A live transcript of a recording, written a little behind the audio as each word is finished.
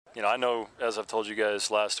I know, as I've told you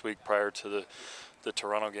guys last week prior to the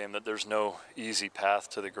Toronto game, that there's no easy path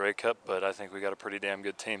to the Grey Cup, but I think we got a pretty damn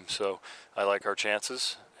good team. So I like our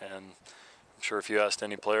chances, and I'm sure if you asked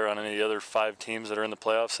any player on any of the other 5 teams that are in the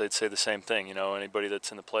playoffs, they'd say the same thing. Anybody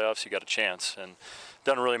that's in the playoffs, you got a chance, and it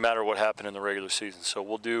doesn't really matter what happened in the regular season. So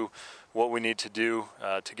we'll do what we need to do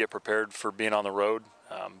to get prepared for being on the road,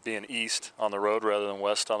 being east on the road rather than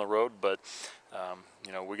west on the road, but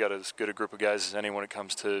we got as good a group of guys as any when it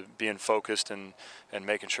comes to being focused and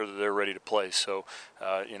making sure that they're ready to play. So,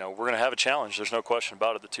 we're going to have a challenge. There's no question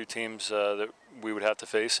about it. The 2 teams that we would have to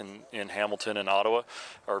face in Hamilton and Ottawa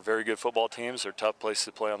are very good football teams. They're tough places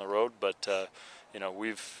to play on the road, but,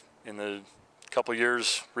 we've, in the couple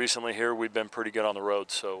years recently here, we've been pretty good on the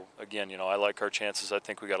road. So, again, I like our chances. I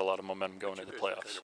think we got a lot of momentum going into the playoffs.